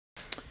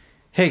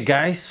Hey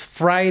guys,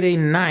 Friday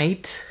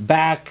night,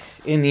 back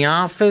in the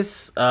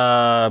office,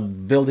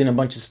 building a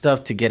bunch of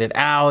stuff to get it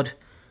out,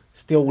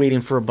 still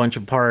waiting for a bunch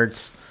of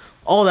parts,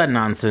 all that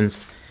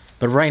nonsense.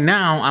 But right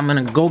now, I'm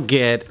gonna go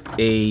get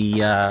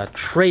a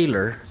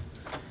trailer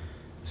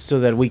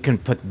so that we can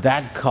put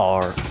that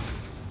car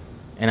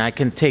and I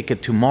can take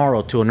it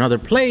tomorrow to another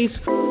place.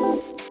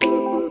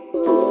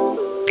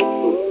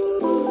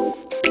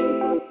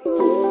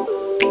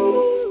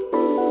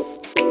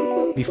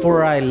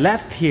 Before I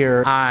left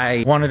here,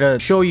 I wanted to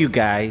show you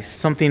guys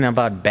something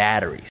about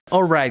batteries.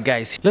 All right,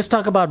 guys, let's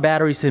talk about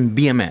batteries in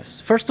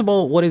BMS. First of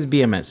all, what is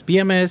BMS?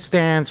 BMS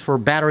stands for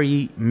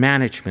Battery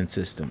Management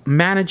System.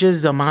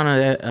 Manages the amount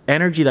of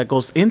energy that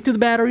goes into the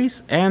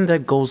batteries and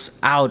that goes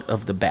out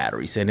of the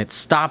batteries, and it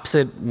stops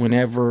it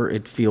whenever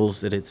it feels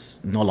that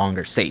it's no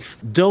longer safe.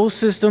 Those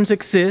systems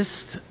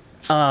exist.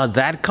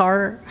 That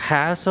car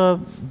has a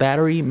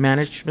battery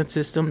management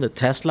system. The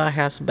Tesla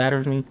has a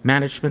battery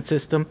management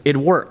system. It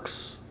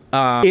works.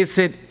 Is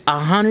it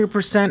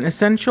 100%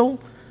 essential?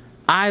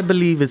 I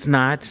believe it's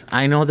not.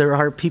 I know there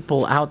are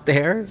people out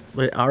there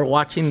that are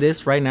watching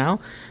this right now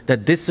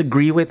that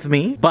disagree with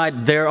me,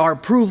 but there are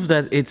proof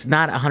that it's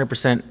not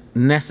 100%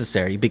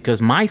 necessary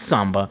because my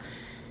Samba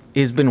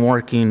has been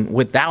working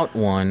without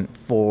one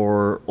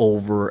for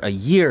over a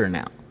year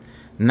now.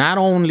 Not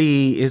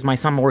only is my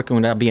Samba working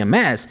without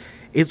BMS,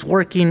 it's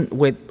working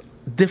with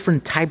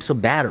different types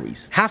of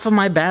batteries. Half of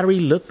my battery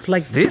looked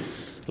like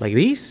this, like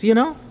these, you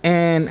know,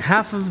 and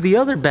half of the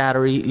other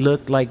battery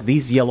looked like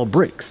these yellow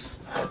bricks.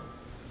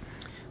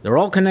 They're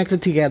all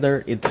connected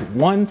together. It's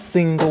one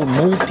single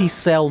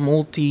multi-cell,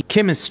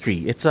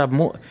 multi-chemistry. It's a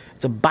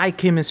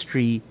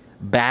biochemistry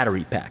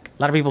battery pack.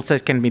 A lot of people say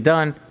it can be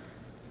done.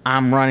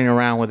 I'm running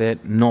around with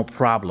it, no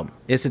problem.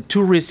 Is it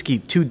too risky,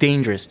 too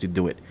dangerous to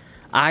do it?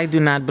 I do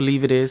not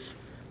believe it is.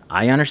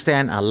 I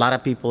understand a lot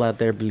of people out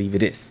there believe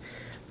it is.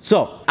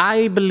 So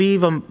I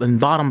believe in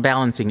bottom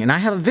balancing, and I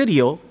have a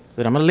video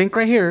that I'm gonna link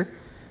right here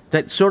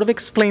that sort of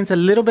explains a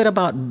little bit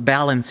about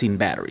balancing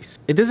batteries.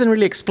 It doesn't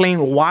really explain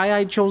why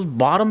I chose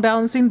bottom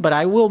balancing, but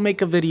I will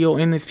make a video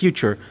in the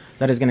future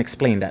that is gonna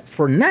explain that.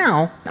 For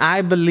now,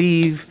 I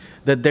believe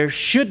that there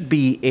should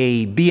be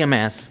a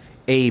BMS,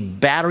 a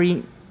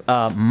battery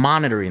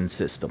monitoring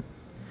system.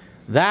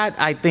 That,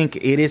 I think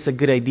it is a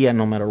good idea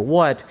no matter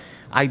what.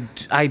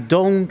 I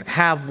don't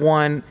have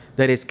one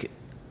that is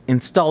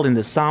installed in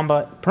the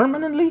Samba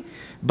permanently,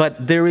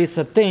 but there is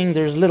a thing,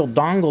 there's a little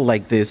dongle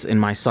like this in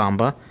my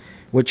Samba,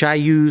 which I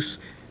use,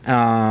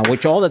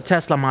 which all the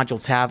Tesla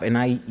modules have, and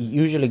I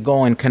usually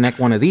go and connect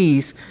one of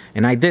these,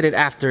 and I did it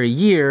after a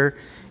year,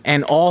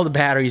 and all the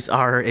batteries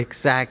are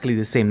exactly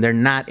the same. They're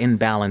not in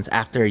balance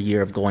after a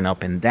year of going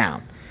up and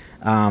down.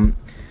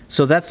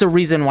 So that's the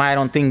reason why I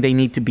don't think they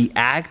need to be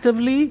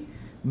actively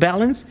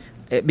balanced,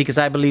 because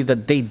I believe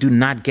that they do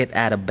not get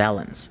out of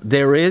balance.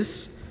 There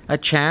is a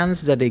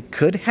chance that it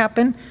could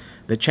happen.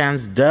 The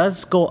chance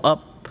does go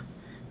up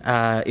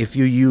if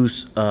you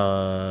use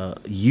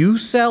U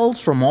cells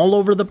from all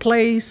over the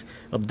place,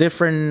 of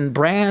different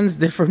brands,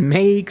 different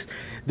makes,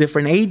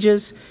 different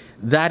ages.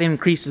 That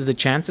increases the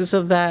chances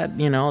of that,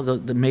 you know,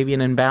 maybe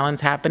an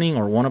imbalance happening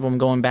or one of them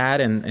going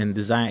bad and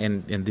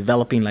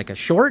developing like a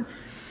short.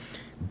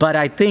 But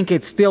I think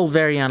it's still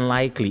very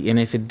unlikely. And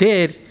if it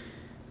did,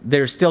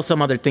 there's still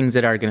some other things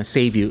that are going to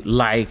save you,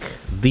 like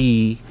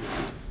the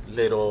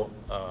little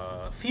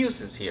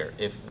fuses here.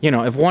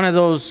 If one of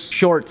those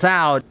shorts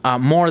out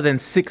more than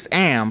 6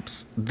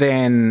 amps,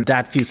 then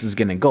that fuse is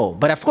going to go.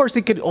 But of course,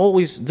 it could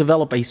always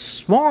develop a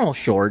small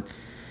short,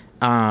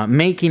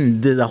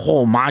 making the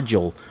whole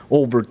module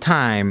over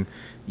time,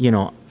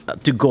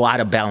 to go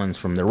out of balance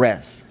from the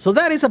rest. So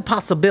that is a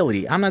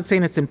possibility. I'm not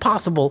saying it's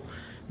impossible.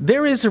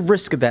 There is a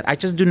risk of that. I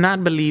just do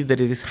not believe that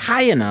it is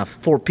high enough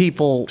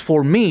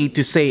for me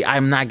to say,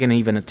 I'm not going to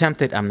even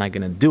attempt it. I'm not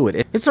going to do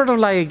it. It's sort of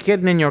like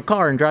getting in your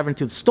car and driving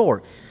to the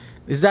store.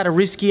 Is that a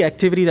risky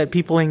activity that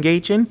people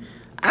engage in?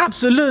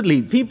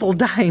 Absolutely. People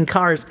die in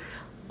cars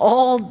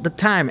all the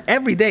time.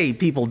 Every day,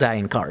 people die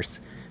in cars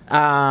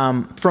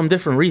from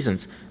different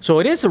reasons. So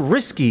it is a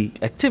risky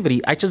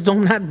activity. I just do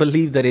not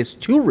believe that it's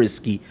too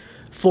risky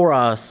for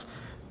us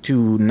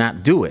to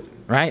not do it.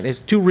 Right?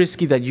 It's too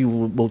risky that you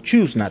will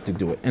choose not to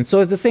do it. And so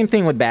it's the same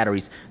thing with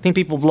batteries. I think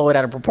people blow it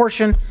out of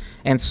proportion.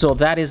 And so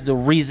that is the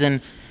reason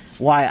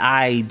why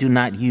I do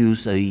not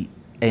use an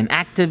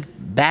active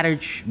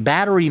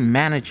battery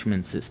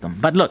management system.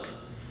 But look,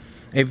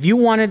 if you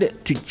wanted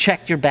to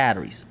check your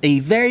batteries, a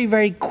very,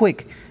 very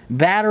quick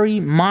battery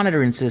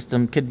monitoring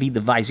system could be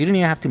devised. You don't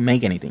even have to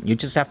make anything. You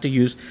just have to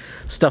use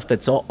stuff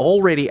that's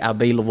already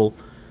available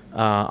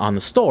on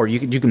the store.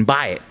 You can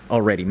buy it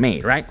already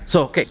made, right?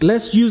 So, okay,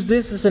 let's use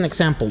this as an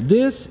example.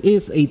 This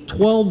is a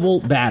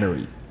 12-volt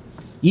battery.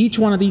 Each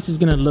one of these is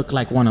going to look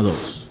like one of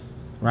those,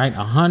 right?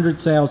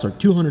 100 cells or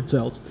 200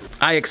 cells.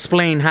 I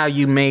explained how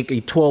you make a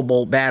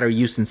 12-volt battery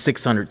using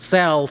 600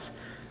 cells,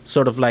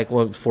 sort of like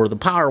for the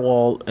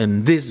Powerwall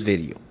in this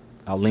video.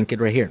 I'll link it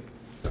right here.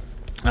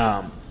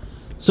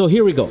 So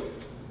here we go.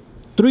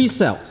 3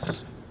 cells.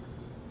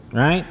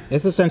 right?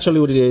 That's essentially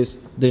what it is.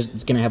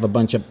 It's gonna have a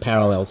bunch of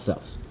parallel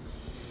cells.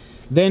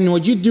 Then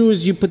what you do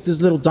is you put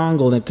this little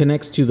dongle that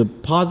connects to the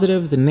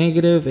positive, the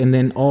negative, and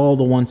then all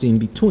the ones in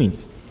between.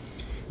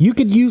 You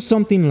could use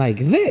something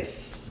like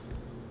this.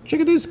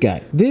 Check out this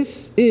guy.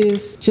 This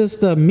is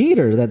just a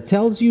meter that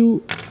tells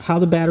you how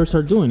the batteries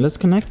are doing. Let's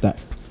connect that.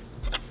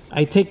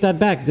 I take that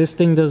back. This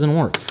thing doesn't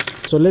work.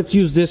 So let's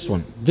use this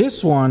one.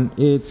 This one,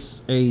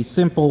 it's a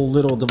simple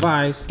little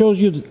device.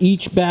 Shows you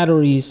each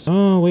battery's...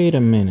 Oh, wait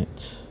a minute.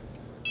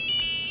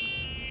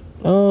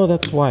 Oh,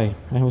 that's why.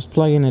 I was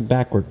plugging it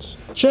backwards.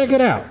 Check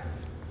it out.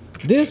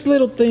 This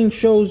little thing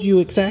shows you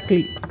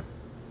exactly...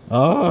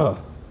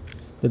 Oh,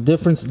 the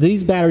difference.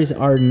 These batteries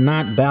are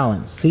not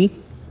balanced. See?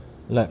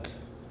 Look.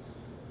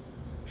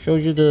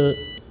 Shows you the...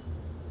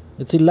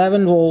 It's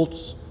 11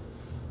 volts.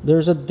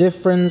 There's a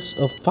difference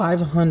of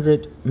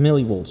 500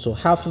 millivolts. So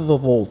half of a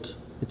volt,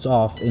 it's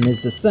off. And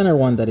it's the center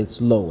one that it's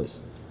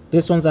lowest.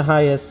 This one's the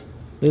highest.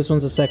 This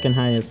one's the second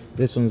highest.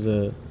 This one's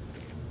the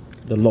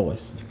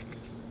lowest.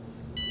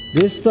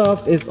 This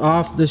stuff is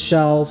off the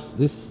shelf.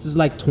 This is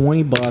like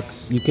 20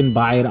 bucks. You can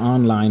buy it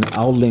online.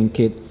 I'll link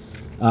it.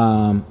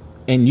 And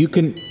you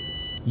can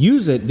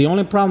use it. The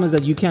only problem is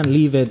that you can't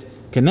leave it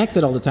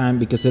connected all the time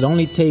because it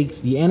only takes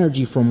the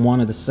energy from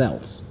one of the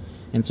cells.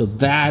 And so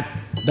that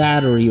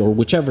battery, or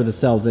whichever the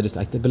cells that is,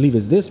 I believe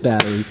is this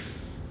battery,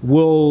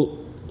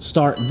 will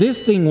start,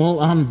 this thing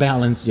will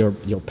unbalance your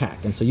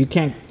pack. And so you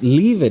can't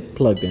leave it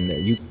plugged in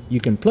there. You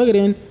can plug it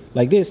in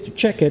like this to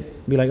check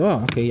it, be like,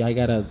 oh, okay, I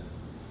gotta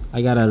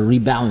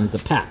rebalance the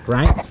pack,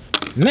 right?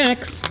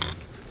 Next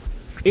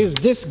is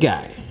this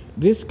guy.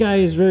 This guy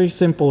is very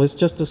simple. It's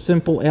just a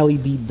simple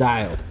LED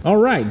diode. All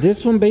right,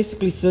 this one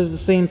basically says the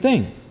same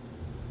thing.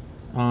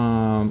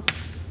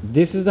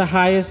 This is the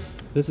highest.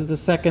 This is the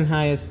second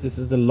highest. This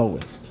is the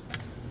lowest.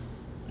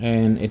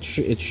 And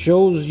it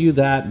shows you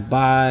that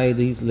by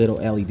these little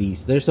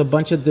LEDs. There's a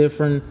bunch of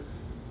different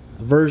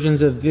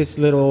versions of this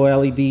little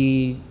LED,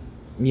 you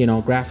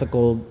know,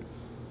 graphical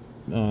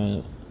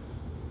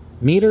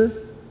meter.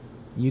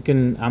 You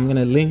can, I'm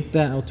gonna link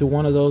that to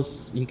one of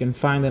those. You can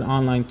find it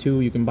online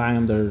too. You can buy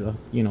them. They're,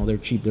 you know, they're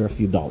cheap. They're a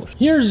few dollars.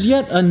 Here's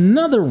yet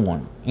another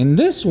one, and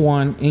this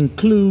one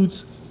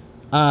includes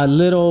a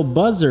little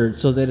buzzer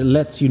so that it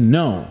lets you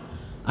know.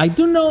 I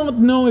do not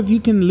know if you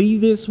can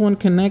leave this one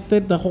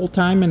connected the whole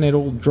time and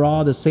it'll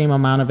draw the same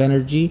amount of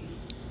energy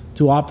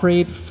to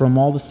operate from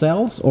all the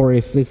cells, or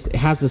if this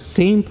has the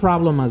same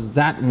problem as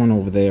that one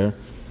over there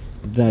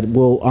that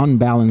will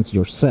unbalance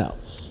your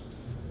cells.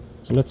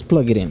 So let's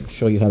plug it in,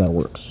 show you how that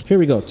works. Here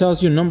we go. It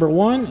tells you number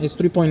 1 is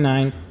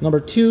 3.9, number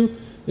 2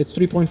 is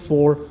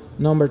 3.4,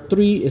 number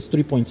 3 is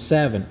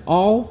 3.7.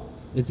 All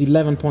it's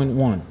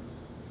 11.1.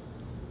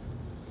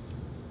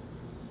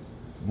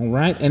 All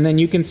right, and then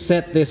you can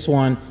set this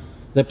one,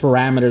 the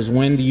parameters.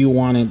 When do you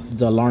want it,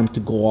 the alarm to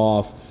go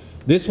off?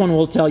 This one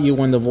will tell you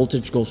when the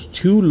voltage goes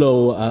too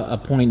low a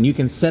point. You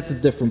can set the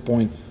different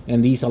point,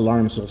 and these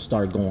alarms will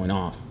start going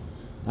off.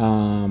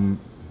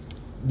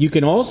 You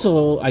can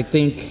also, I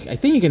think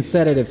you can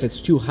set it if it's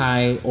too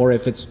high, or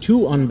if it's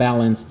too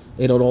unbalanced,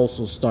 it'll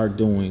also start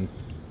doing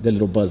the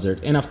little buzzer.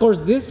 And of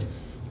course, this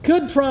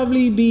could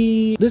probably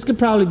be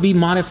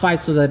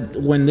modified so that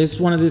when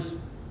one of these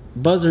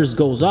buzzers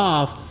goes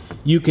off,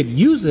 you could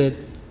use it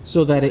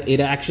so that it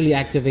actually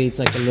activates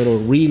like a little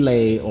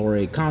relay or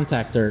a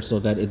contactor so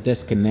that it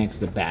disconnects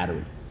the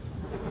battery.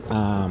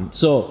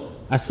 So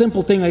a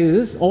simple thing like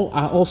this,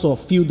 also a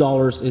few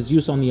dollars, is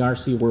used on the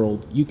RC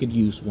world. You could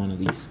use one of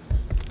these.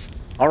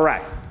 All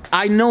right.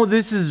 I know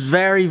this is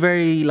very,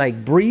 very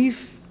like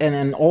brief and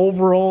an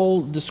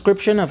overall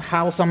description of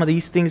how some of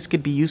these things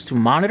could be used to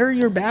monitor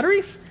your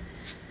batteries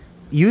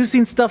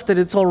using stuff that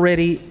it's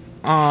already,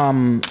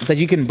 that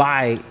you can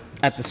buy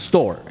at the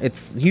store.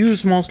 It's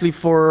used mostly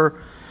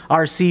for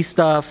RC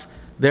stuff.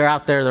 They're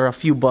out there. They're a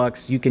few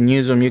bucks. You can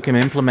use them. You can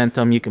implement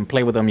them. You can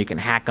play with them. You can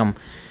hack them.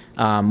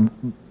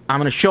 I'm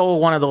going to show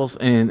one of those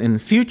in the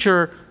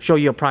future, show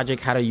you a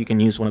project how you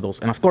can use one of those.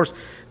 And of course,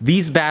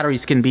 these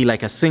batteries can be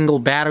like a single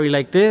battery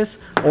like this,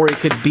 or it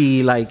could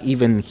be like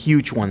even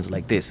huge ones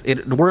like this.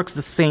 It works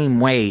the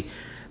same way.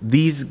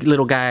 These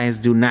little guys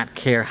do not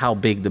care how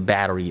big the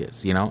battery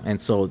is, you know,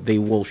 and so they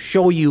will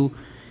show you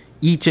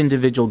each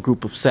individual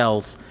group of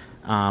cells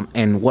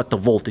and what the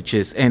voltage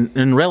is,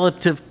 and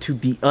relative to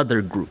the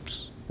other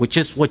groups, which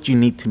is what you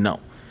need to know.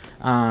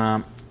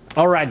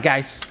 All right,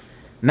 guys,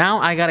 now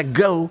I gotta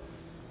go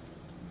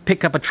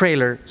pick up a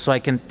trailer so I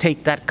can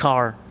take that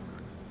car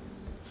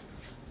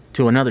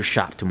to another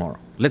shop tomorrow.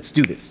 Let's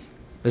do this.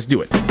 Let's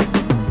do it.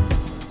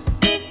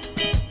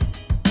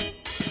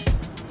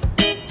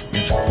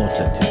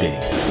 Today.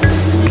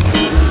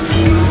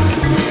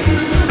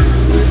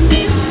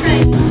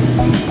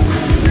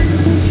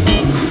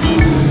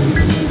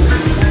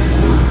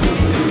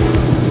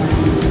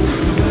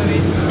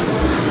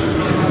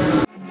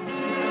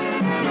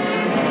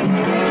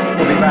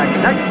 Back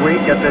next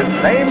week at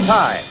this same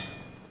time.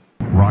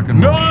 Rock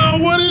and roll. No,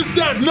 what is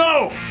that?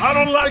 No, I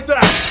don't like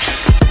that.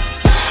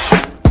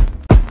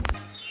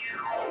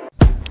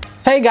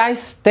 Hey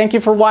guys, thank you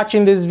for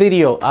watching this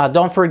video.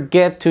 Don't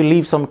forget to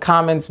leave some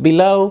comments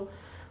below.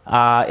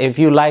 If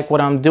you like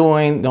what I'm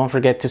doing, don't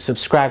forget to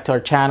subscribe to our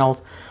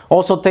channels.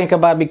 Also think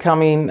about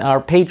becoming our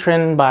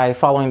patron by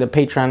following the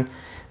Patreon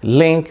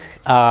link.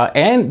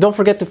 And don't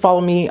forget to follow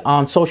me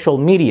on social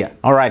media.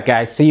 All right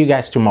guys, see you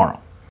guys tomorrow.